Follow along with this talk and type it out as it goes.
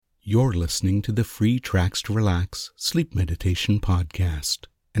You're listening to the free Tracks to Relax Sleep Meditation Podcast,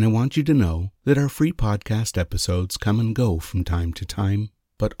 and I want you to know that our free podcast episodes come and go from time to time,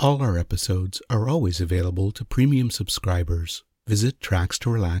 but all our episodes are always available to premium subscribers. Visit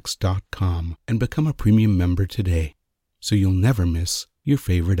trackstorelax.com and become a premium member today, so you'll never miss your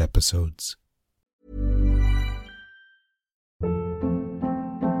favorite episodes.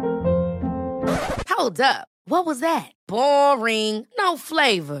 Hold up. What was that? Boring. No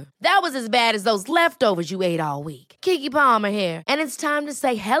flavor. That was as bad as those leftovers you ate all week. Keke Palmer here, and it's time to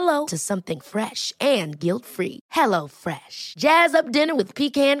say hello to something fresh and guilt-free. Hello Fresh. Jazz up dinner with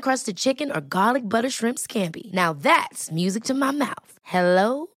pecan-crusted chicken or garlic butter shrimp scampi. Now that's music to my mouth.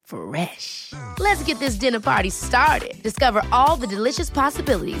 Hello Fresh. Let's get this dinner party started. Discover all the delicious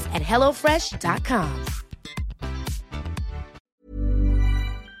possibilities at hellofresh.com.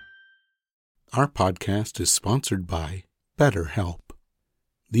 Our podcast is sponsored by BetterHelp.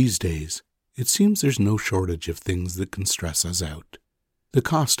 These days, it seems there's no shortage of things that can stress us out. The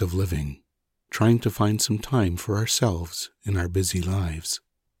cost of living, trying to find some time for ourselves in our busy lives,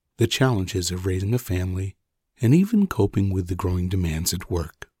 the challenges of raising a family, and even coping with the growing demands at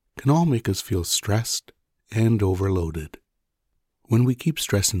work can all make us feel stressed and overloaded. When we keep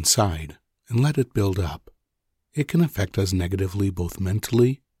stress inside and let it build up, it can affect us negatively both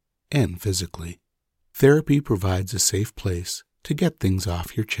mentally and physically. Therapy provides a safe place to get things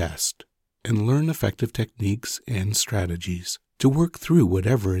off your chest and learn effective techniques and strategies to work through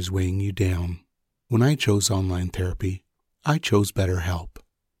whatever is weighing you down. When I chose online therapy, I chose BetterHelp,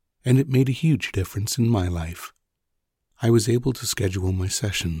 and it made a huge difference in my life. I was able to schedule my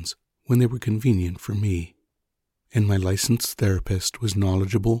sessions when they were convenient for me, and my licensed therapist was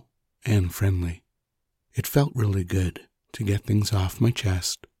knowledgeable and friendly. It felt really good to get things off my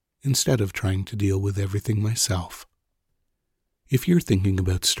chest instead of trying to deal with everything myself. If you're thinking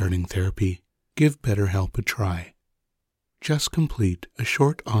about starting therapy, give BetterHelp a try. Just complete a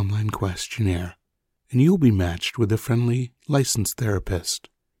short online questionnaire, and you'll be matched with a friendly, licensed therapist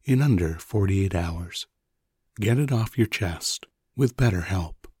in under 48 hours. Get it off your chest with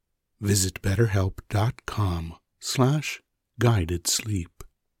BetterHelp. Visit betterhelp.com/guidedsleep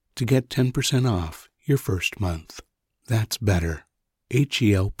to get 10% off your first month. That's better.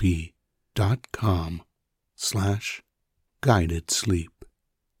 HELP.com/guidedsleep.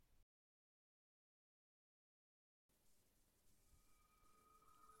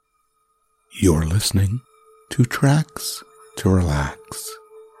 You're listening to Tracks to Relax.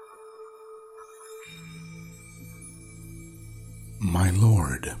 My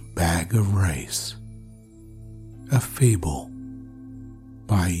Lord Bag of Rice, a fable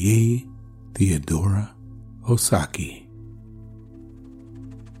by Ye Theodora Osaki.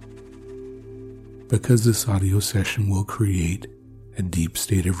 Because this audio session will create a deep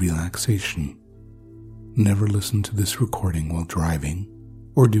state of relaxation, never listen to this recording while driving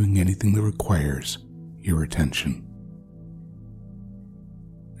or doing anything that requires your attention.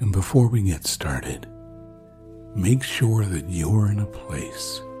 And before we get started, make sure that you're in a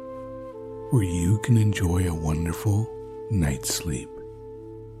place where you can enjoy a wonderful night's sleep.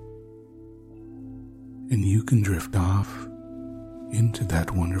 And you can drift off into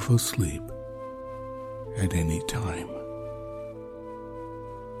that wonderful sleep at any time.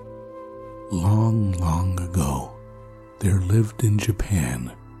 Long, long ago, there lived in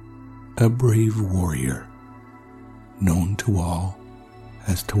Japan a brave warrior known to all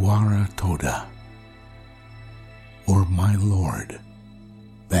as Tawara Toda, or My Lord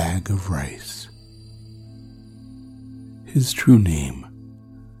Bag of Rice. His true name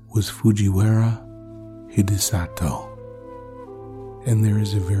was Fujiwara Hidesato, and there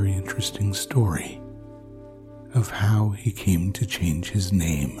is a very interesting story of how he came to change his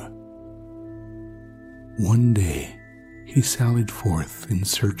name. One day, he sallied forth in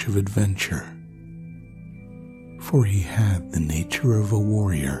search of adventure, for he had the nature of a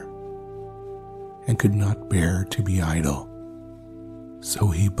warrior and could not bear to be idle. So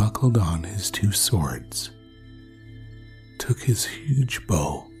he buckled on his 2 swords, took his huge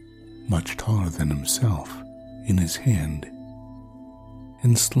bow, much taller than himself, in his hand,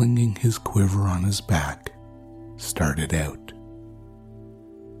 and slinging his quiver on his back, started out.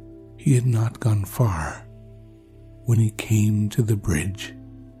 He had not gone far when he came to the bridge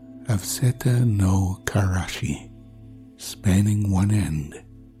of Seta no Karashi, spanning one end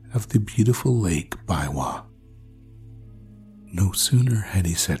of the beautiful lake Biwa. No sooner had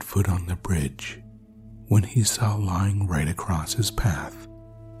he set foot on the bridge when he saw lying right across his path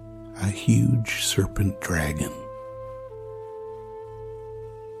a huge serpent dragon.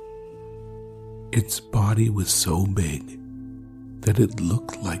 Its body was so big that it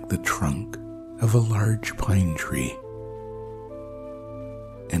looked like the trunk of a large pine tree,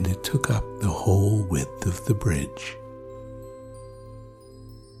 and it took up the whole width of the bridge.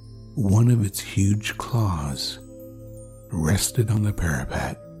 One of its huge claws rested on the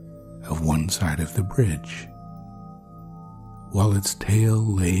parapet of one side of the bridge, while its tail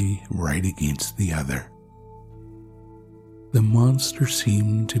lay right against the other. The monster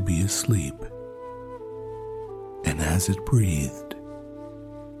seemed to be asleep, and as it breathed,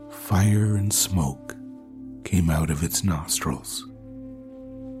 fire and smoke came out of its nostrils.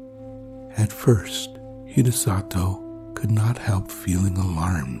 At first, Hidesato could not help feeling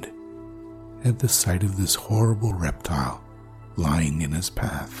alarmed at the sight of this horrible reptile lying in his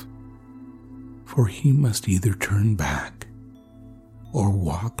path, for he must either turn back or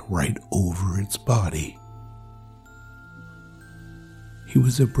walk right over its body. He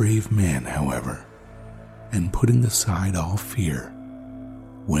was a brave man, however, and putting aside all fear,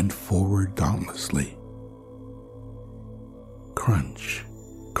 went forward dauntlessly. Crunch,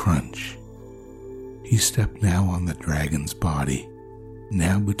 crunch. He stepped now on the dragon's body,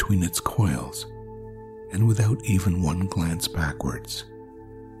 now between its coils, and without even one glance backwards,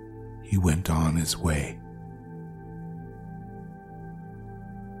 he went on his way.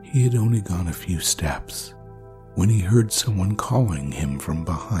 He had only gone a few steps when he heard someone calling him from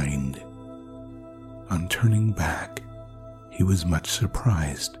behind. On turning back, he was much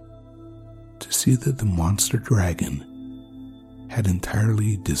surprised to see that the monster dragon had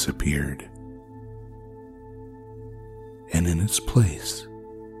entirely disappeared, and in its place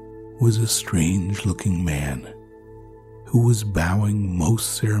was a strange-looking man who was bowing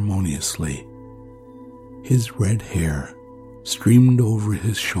most ceremoniously. His red hair streamed over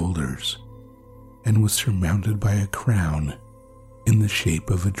his shoulders and was surmounted by a crown in the shape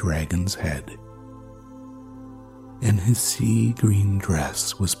of a dragon's head, and his sea-green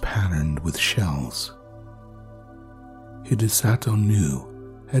dress was patterned with shells. Hidesato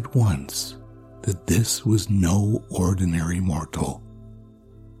knew at once that this was no ordinary mortal,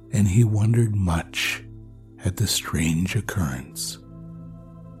 and he wondered much at the strange occurrence.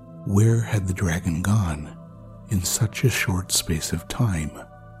 Where had the dragon gone in such a short space of time?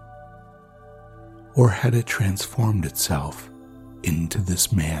 Or had it transformed itself into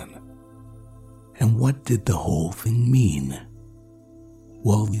this man? And what did the whole thing mean?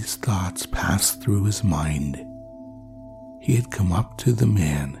 While these thoughts passed through his mind, he had come up to the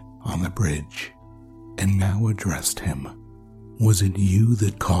man on the bridge and now addressed him. "Was it you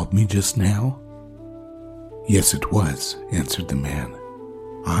that called me just now?" "Yes, it was," answered the man.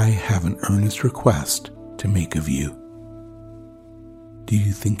 "I have an earnest request to make of you. Do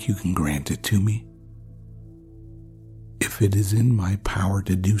you think you can grant it to me?" "If it is in my power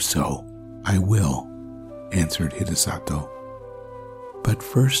to do so, I will," answered Hidesato. "But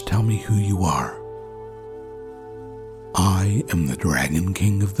first tell me who you are." "I am the Dragon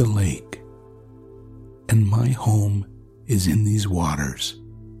King of the lake, and my home is in these waters,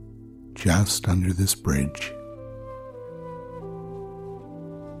 just under this bridge."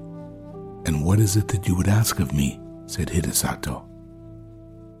 "And what is it that you would ask of me?" said Hidesato.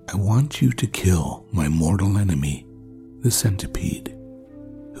 "I want you to kill my mortal enemy, the centipede,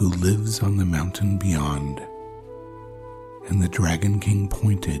 who lives on the mountain beyond." And the Dragon King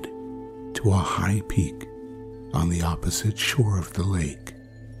pointed to a high peak on the opposite shore of the lake.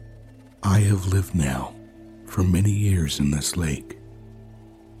 "I have lived now for many years in this lake,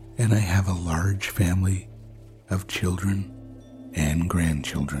 and I have a large family of children and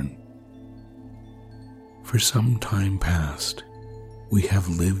grandchildren. For some time past, we have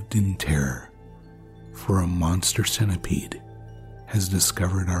lived in terror, for a monster centipede has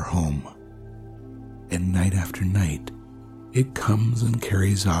discovered our home, and night after night it comes and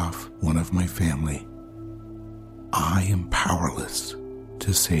carries off one of my family. I am powerless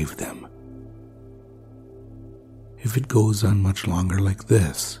to save them. If it goes on much longer like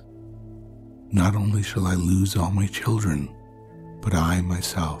this, not only shall I lose all my children, but I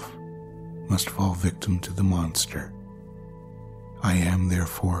myself must fall victim to the monster. I am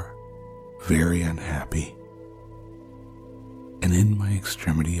therefore very unhappy, and in my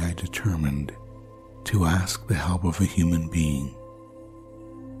extremity I determined to ask the help of a human being.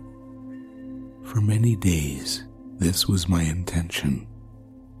 For many days this was my intention.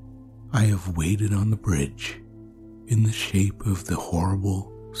 I have waited on the bridge in the shape of the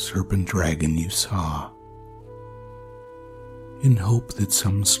horrible serpent dragon you saw, in hope that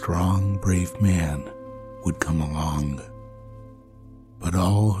some strong, brave man would come along. But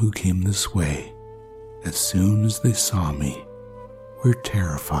all who came this way, as soon as they saw me, were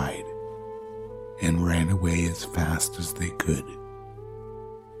terrified and ran away as fast as they could.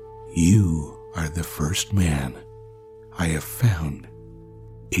 You are the first man I have found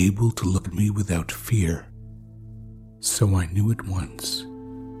able to look at me without fear, so I knew at once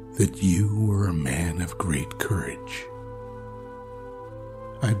that you were a man of great courage.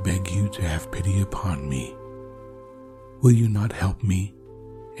 I beg you to have pity upon me. Will you not help me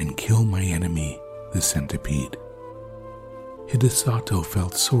and kill my enemy, the centipede?" Hidesato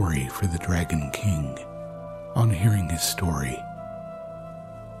felt sorry for the Dragon King on hearing his story,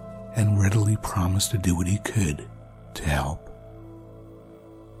 and readily promised to do what he could to help.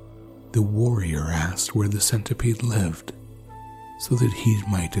 The warrior asked where the centipede lived, so that he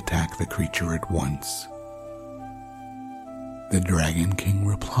might attack the creature at once. The Dragon King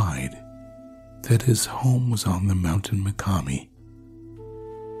replied that his home was on the mountain Mikami,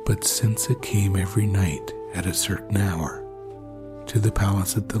 but since it came every night at a certain hour to the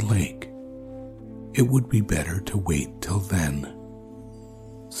palace at the lake, it would be better to wait till then.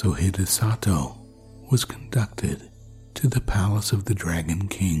 So Hidesato was conducted to the palace of the Dragon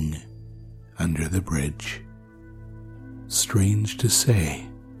King under the bridge. Strange to say,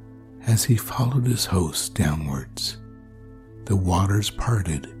 as he followed his host downwards, the waters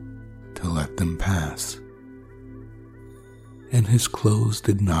parted to let them pass, and his clothes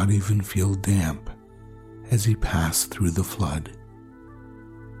did not even feel damp as he passed through the flood.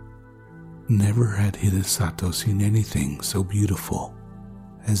 Never had Hidesato seen anything so beautiful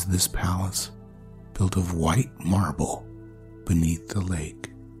as this palace built of white marble beneath the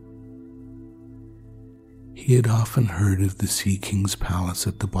lake. He had often heard of the Sea King's palace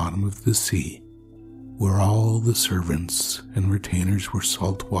at the bottom of the sea, where all the servants and retainers were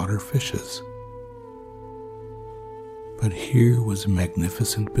saltwater fishes. But here was a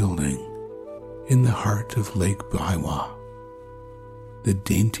magnificent building in the heart of Lake Biwa. The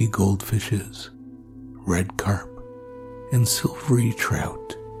dainty goldfishes, red carp, and silvery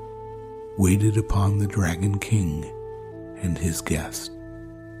trout waited upon the Dragon King and his guest.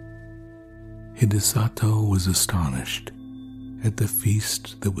 Hidesato was astonished at the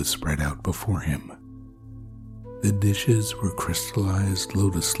feast that was spread out before him. The dishes were crystallized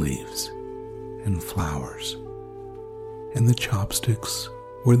lotus leaves and flowers, and the chopsticks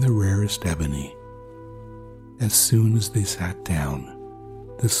were the rarest ebony. As soon as they sat down,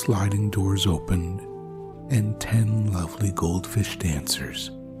 the sliding doors opened and 10 lovely goldfish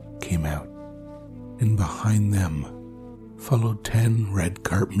dancers came out, and behind them followed 10 red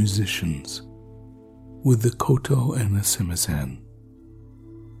carp musicians with the koto and a simisan.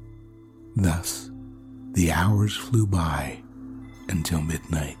 Thus, the hours flew by until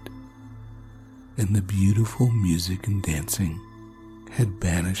midnight, and the beautiful music and dancing had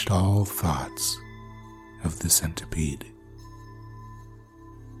banished all thoughts of the centipede.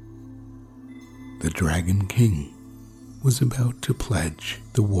 The Dragon King was about to pledge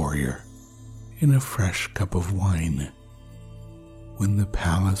the warrior in a fresh cup of wine when the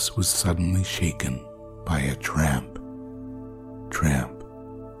palace was suddenly shaken by a tramp, tramp,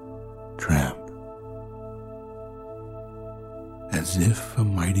 tramp, as if a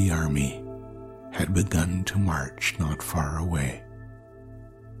mighty army had begun to march not far away.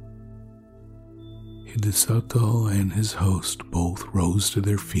 Hidesato and his host both rose to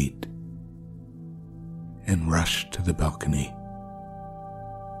their feet and rushed to the balcony,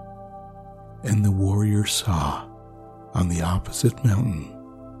 and the warrior saw on the opposite mountain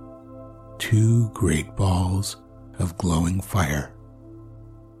 2 great balls of glowing fire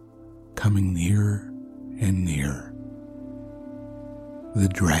coming nearer and nearer. The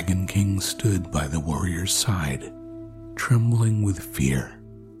Dragon King stood by the warrior's side, trembling with fear.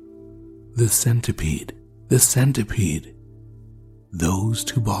 The centipede, the centipede! Those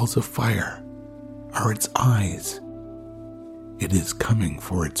 2 balls of fire are its eyes. It is coming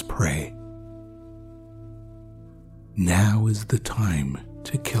for its prey. Now is the time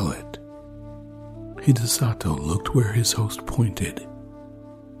to kill it. Hidesato looked where his host pointed,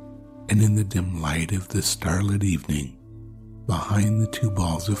 and in the dim light of the starlit evening, behind the 2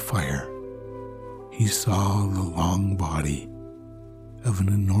 balls of fire, he saw the long body of an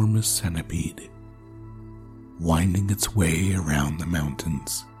enormous centipede winding its way around the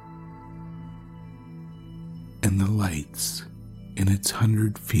mountains, and the lights in its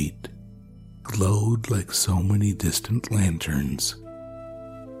 100 feet glowed like so many distant lanterns,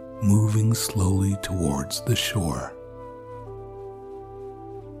 moving slowly towards the shore.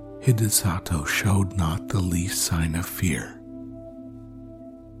 Hidesato showed not the least sign of fear,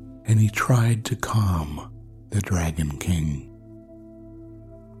 and he tried to calm the Dragon King.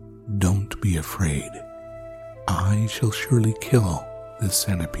 "Don't be afraid. I shall surely kill this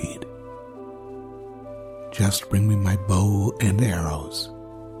centipede. Just bring me my bow and arrows,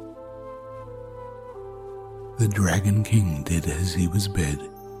 The Dragon King did as he was bid,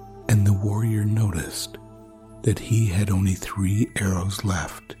 and the warrior noticed that he had only 3 arrows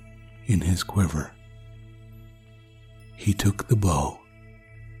left in his quiver. He took the bow,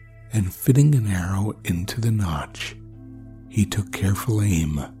 and fitting an arrow into the notch, he took careful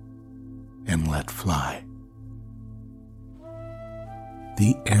aim and let fly.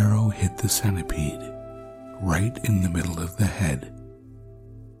 The arrow hit the centipede right in the middle of the head,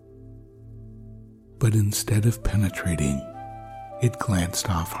 but instead of penetrating, it glanced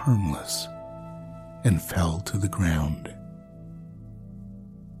off harmless and fell to the ground.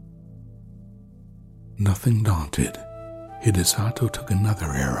 Nothing daunted, Hidesato took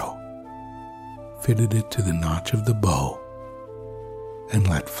another arrow, fitted it to the notch of the bow, and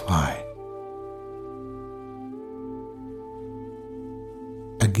let fly.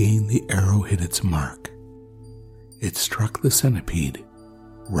 Again the arrow hit its mark. It struck the centipede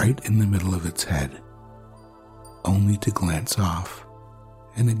right in the middle of its head, only to glance off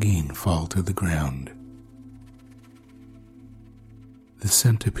and again fall to the ground. The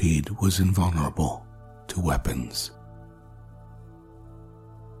centipede was invulnerable to weapons.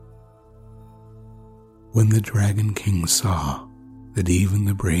 When the Dragon King saw that even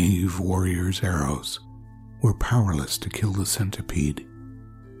the brave warrior's arrows were powerless to kill the centipede,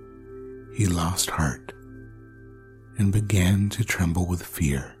 he lost heart and began to tremble with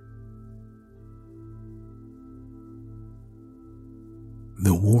fear.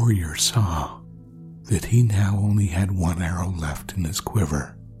 The warrior saw that he now only had 1 arrow left in his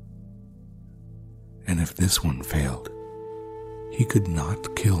quiver, and if this one failed, he could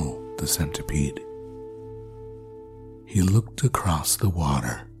not kill the centipede. He looked across the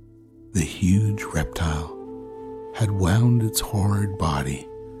water. The huge reptile had wound its horrid body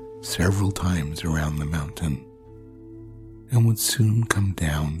several times around the mountain and would soon come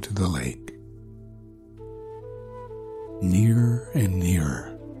down to the lake. Nearer and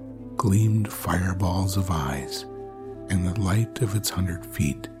nearer gleamed fireballs of eyes, and the light of its 100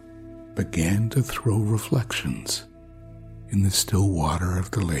 feet began to throw reflections in the still water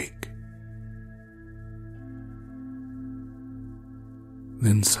of the lake.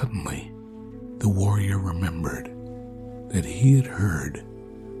 Then suddenly, the warrior remembered that he had heard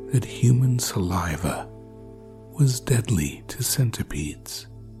that human saliva was deadly to centipedes.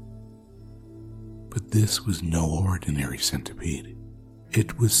 But this was no ordinary centipede.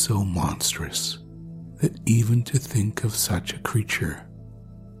 It was so monstrous that even to think of such a creature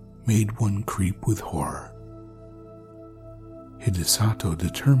made one creep with horror. Hidesato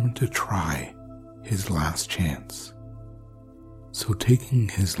determined to try his last chance. So taking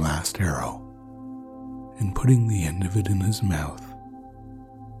his last arrow and putting the end of it in his mouth,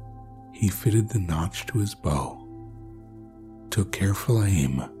 he fitted the notch to his bow, took careful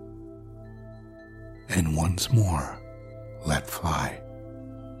aim, and once more let fly.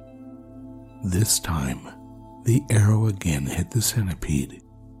 This time, the arrow again hit the centipede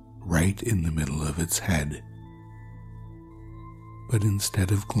right in the middle of its head. But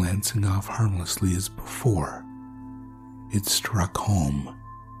instead of glancing off harmlessly as before, it struck home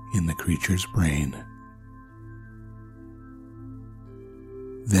in the creature's brain.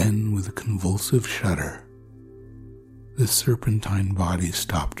 Then, with a convulsive shudder, the serpentine body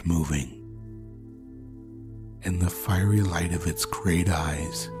stopped moving, and the fiery light of its great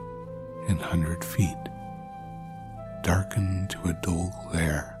eyes and 100 feet darkened to a dull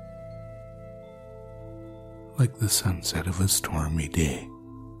glare, like the sunset of a stormy day,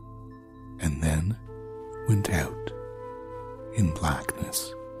 and then went out in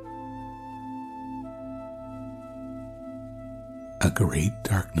blackness. A great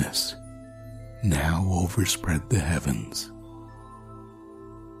darkness now overspread the heavens,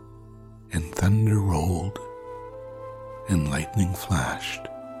 and thunder rolled and lightning flashed,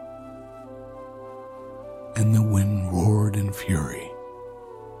 and the wind roared in fury,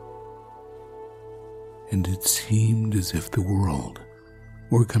 and it seemed as if the world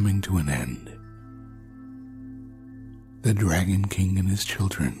were coming to an end. The Dragon King and his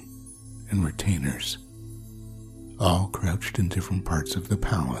children and retainers all crouched in different parts of the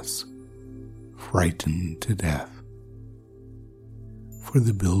palace, frightened to death, for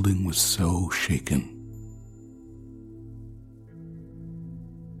the building was so shaken.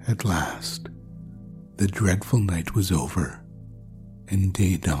 At last, the dreadful night was over, and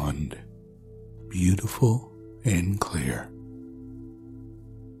day dawned, beautiful and clear.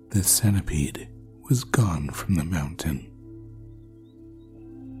 The centipede was gone from the mountain.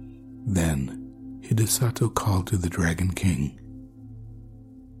 Then Hidesato called to the Dragon King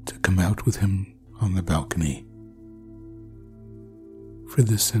to come out with him on the balcony, for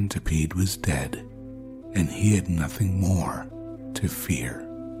the centipede was dead and he had nothing more to fear.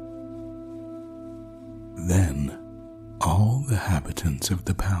 Then all the inhabitants of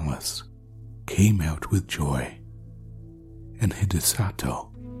the palace came out with joy, and Hidesato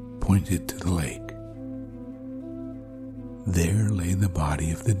pointed to the lake. There lay the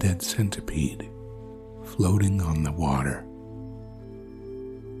body of the dead centipede, floating on the water.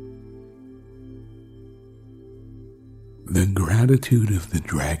 The gratitude of the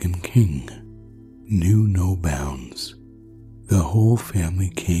Dragon King knew no bounds. The whole family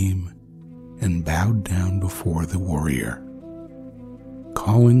came and bowed down before the warrior,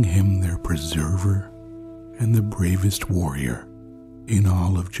 calling him their preserver and the bravest warrior in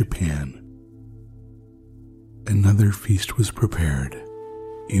all of Japan. Another feast was prepared,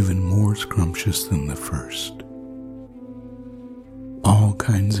 even more scrumptious than the first. All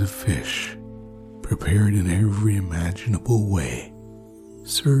kinds of fish, prepared in every imaginable way,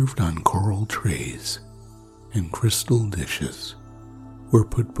 served on coral trays and crystal dishes, were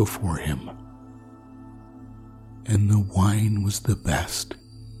put before him. And the wine was the best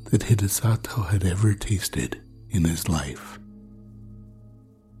that Hidesato had ever tasted in his life.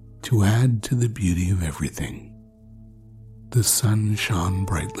 To add to the beauty of everything, the sun shone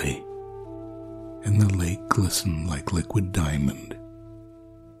brightly, and the lake glistened like liquid diamond,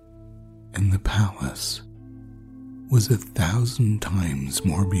 and the palace was 1,000 times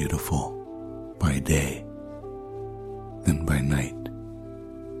more beautiful by day than by night.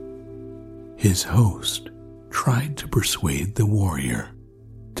 His host tried to persuade the warrior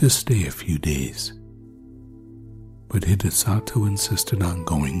to stay a few days, but Hidesato insisted on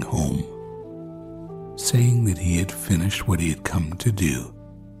going home, saying that he had finished what he had come to do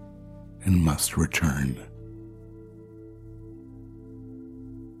and must return.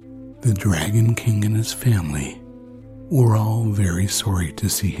 The Dragon King and his family were all very sorry to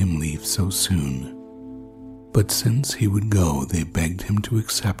see him leave so soon, but since he would go, they begged him to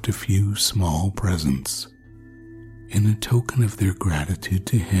accept a few small presents in a token of their gratitude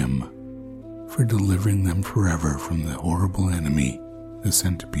to him for delivering them forever from the horrible enemy, the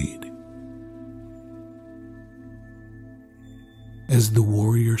centipede. As the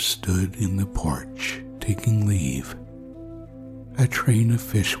warrior stood in the porch taking leave, a train of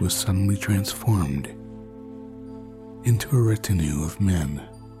fish was suddenly transformed into a retinue of men,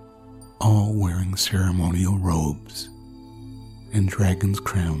 all wearing ceremonial robes and dragon's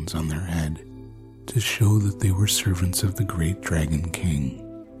crowns on their head to show that they were servants of the great Dragon King.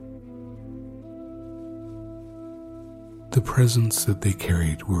 The presents that they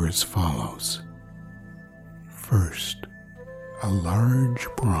carried were as follows. First, a large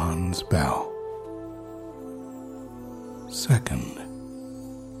bronze bell. Second,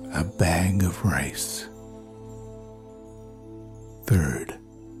 a bag of rice. Third,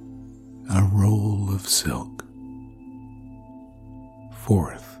 a roll of silk.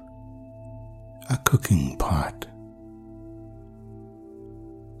 Fourth, a cooking pot.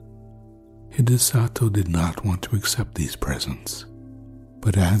 Hidesato did not want to accept these presents,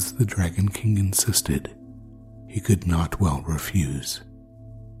 but as the Dragon King insisted, he could not well refuse.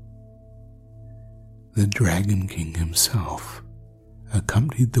 The Dragon King himself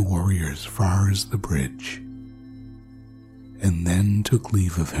accompanied the warrior as far as the bridge, and then took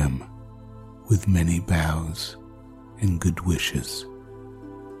leave of him with many bows and good wishes,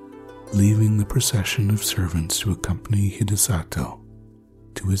 leaving the procession of servants to accompany Hidesato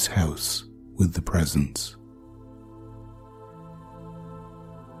to his house with the presents.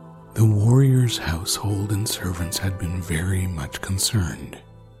 The warrior's household and servants had been very much concerned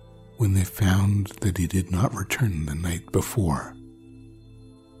when they found that he did not return the night before,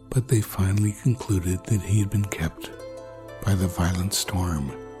 but they finally concluded that he had been kept by the violent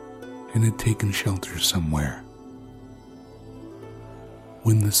storm and had taken shelter somewhere.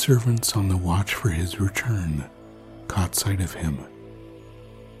 When the servants on the watch for his return caught sight of him,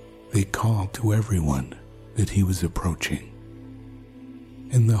 they called to everyone that he was approaching,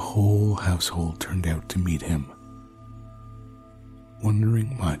 and the whole household turned out to meet him,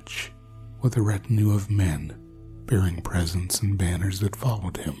 wondering much what the retinue of men bearing presents and banners that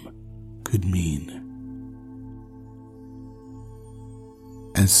followed him could mean.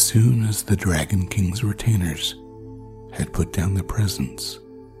 As soon as the Dragon King's retainers had put down the presents,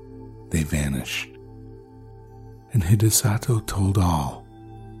 they vanished, and Hidesato told all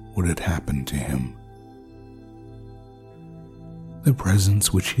what had happened to him. The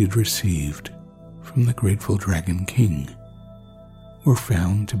presents which he had received from the grateful Dragon King were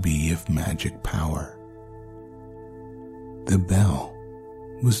found to be of magic power. The bell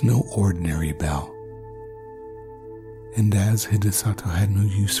was no ordinary bell, and as Hidesato had no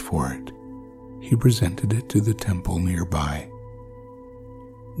use for it, he presented it to the temple nearby,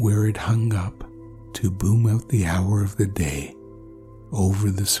 where it hung up to boom out the hour of the day over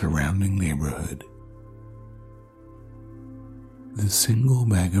the surrounding neighborhood. The single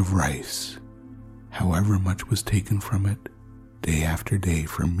bag of rice, however much was taken from it day after day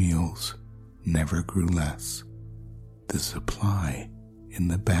for meals, never grew less. The supply in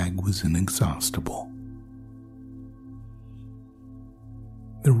the bag was inexhaustible.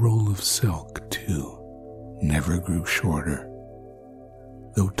 The roll of silk, too, never grew shorter,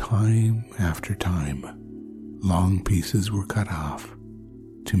 though time after time, long pieces were cut off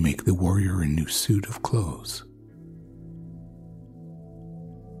to make the warrior a new suit of clothes.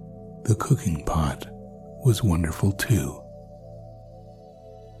 The cooking pot was wonderful too.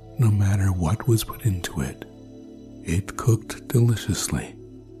 No matter what was put into it, it cooked deliciously,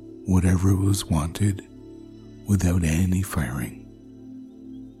 whatever was wanted, without any firing.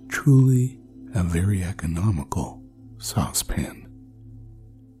 Truly a very economical saucepan.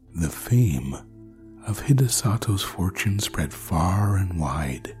 The fame of Hidesato's fortune spread far and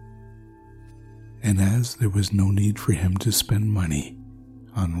wide, and as there was no need for him to spend money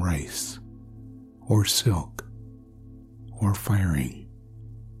on rice, or silk, or firing,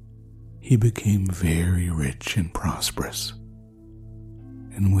 he became very rich and prosperous,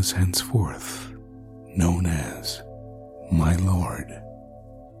 and was henceforth known as my Lord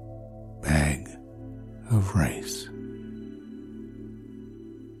Bag of Rice.